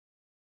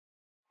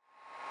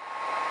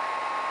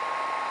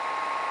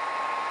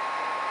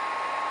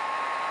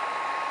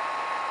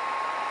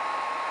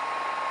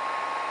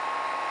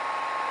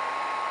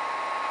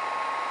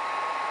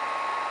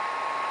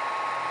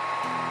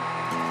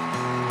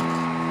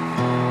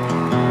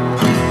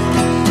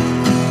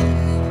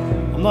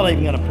Not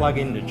even going to plug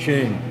into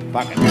tune.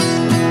 Fuck it.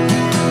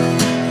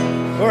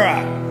 All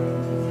right.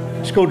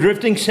 It's called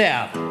Drifting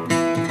South.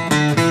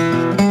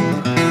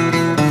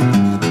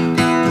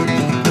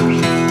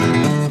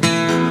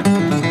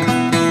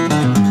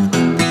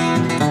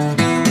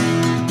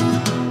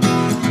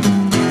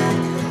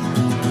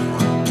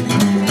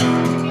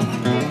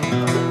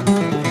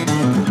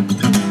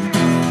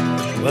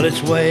 Well,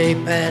 it's way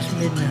past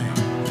midnight.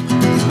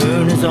 The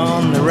moon is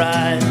on the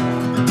rise.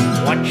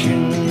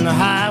 Watching the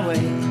highway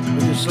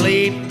with the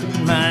sleep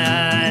in my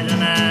eyes,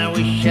 and I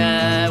wish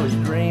I was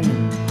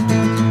dreaming,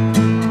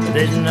 but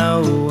there's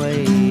no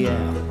way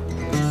out.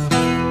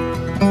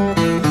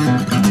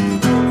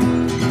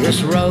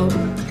 This road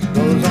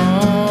goes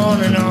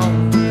on and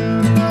on.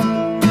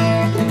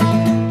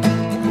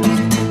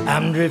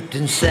 I'm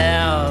drifting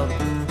south.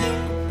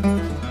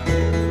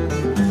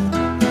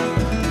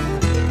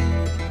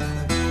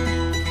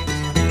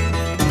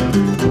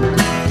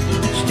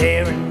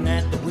 Staring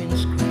at the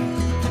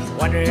windscreen,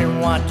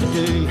 wondering what to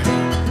do.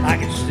 I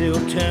can still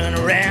turn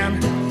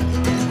around,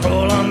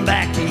 crawl on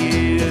back to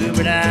you,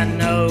 but I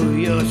know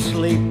you're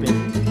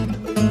sleeping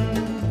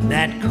in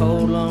that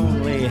cold,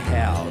 lonely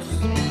house.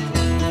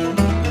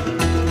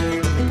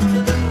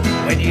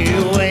 When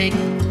you wake,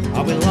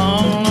 I'll be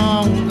long,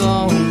 long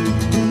gone,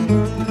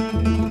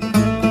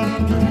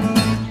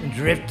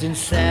 drifting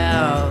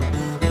south.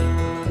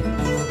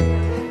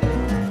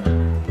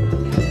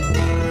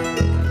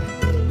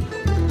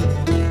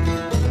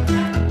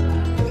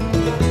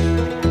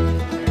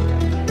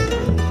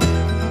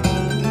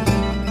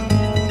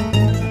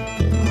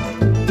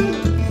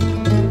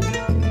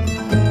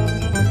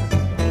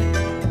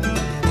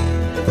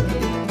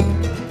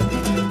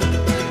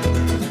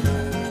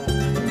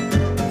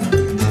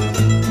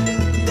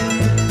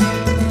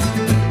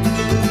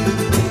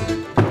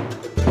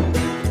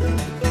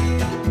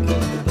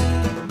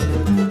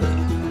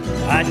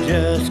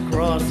 Just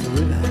crossed the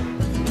river,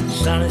 the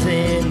sun is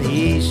in the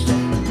east.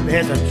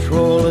 There's a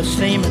trawler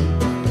steaming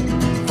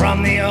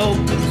from the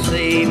open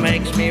sea.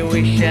 Makes me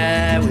wish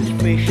I was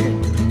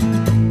fishing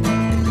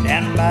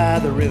down by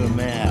the river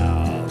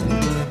mouth.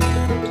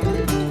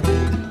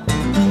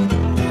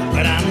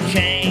 But I'm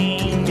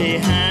chained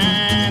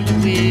behind the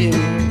wheel,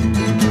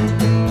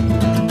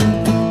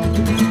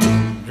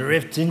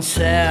 drifting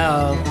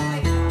south.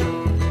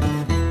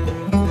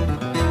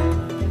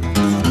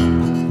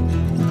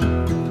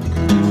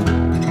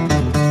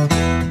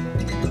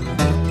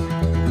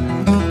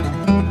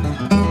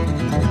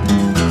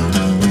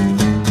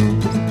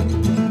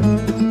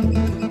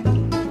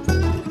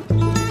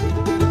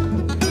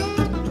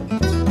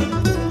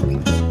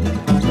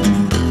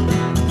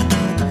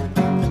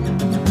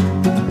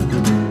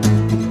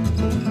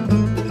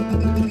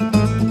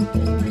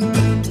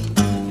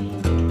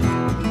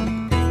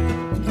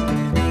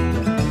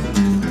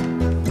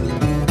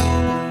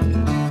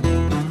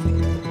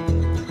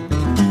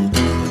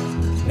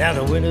 Now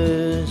the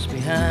winter's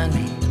behind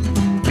me,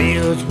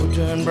 fields will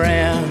turn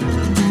brown,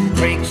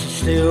 creeks are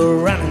still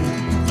running,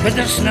 'cause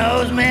the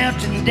snow's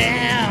melting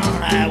down.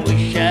 I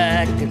wish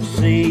I could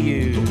see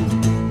you,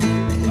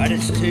 but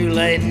it's too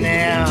late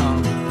now.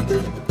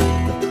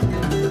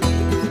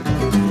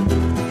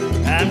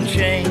 I'm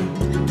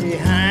chained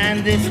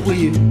behind this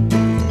wheel,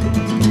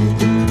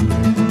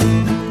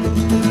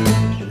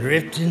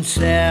 drifting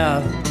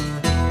south.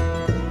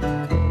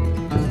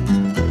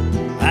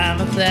 I'm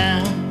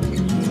 1,000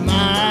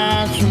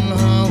 miles from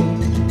home,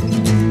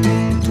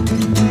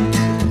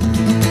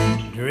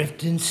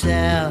 drifting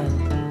south,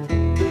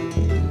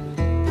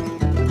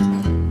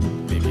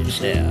 drifting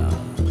south.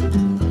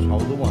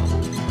 Hold the one,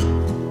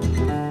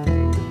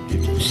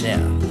 drifting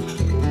south,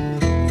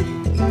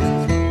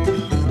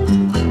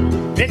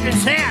 drifting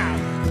south.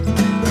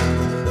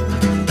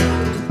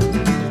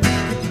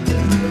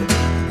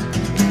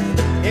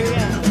 Here we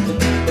go.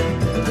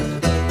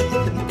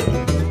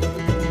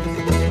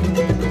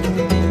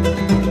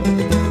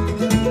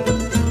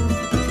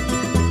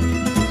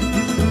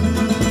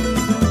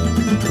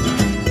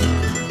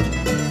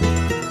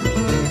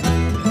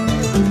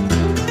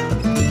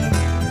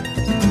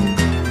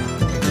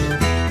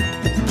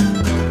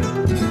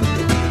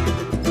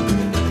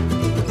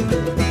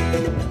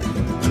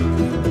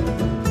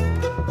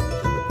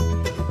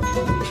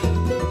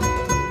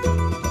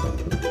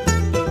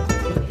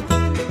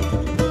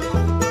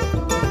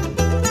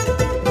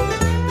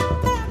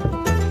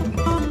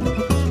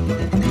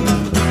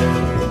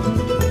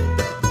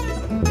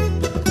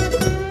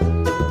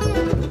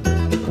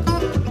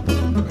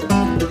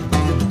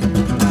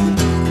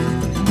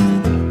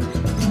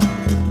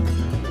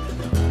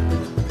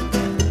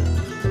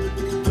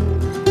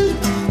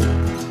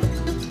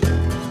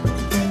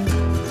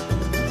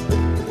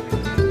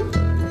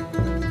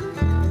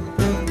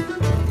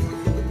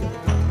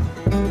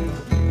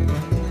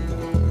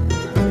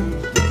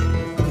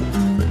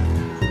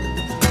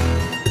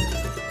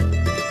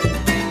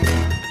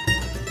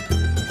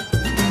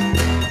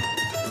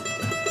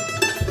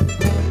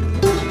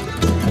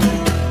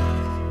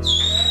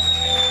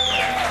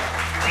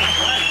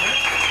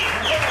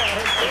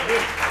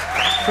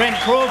 Trent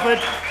Crawford,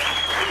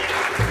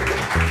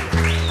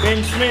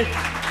 Ben Smith,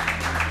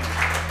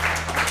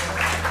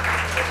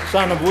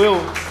 son of Will.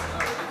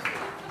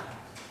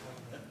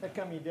 How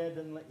come your dad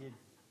didn't let you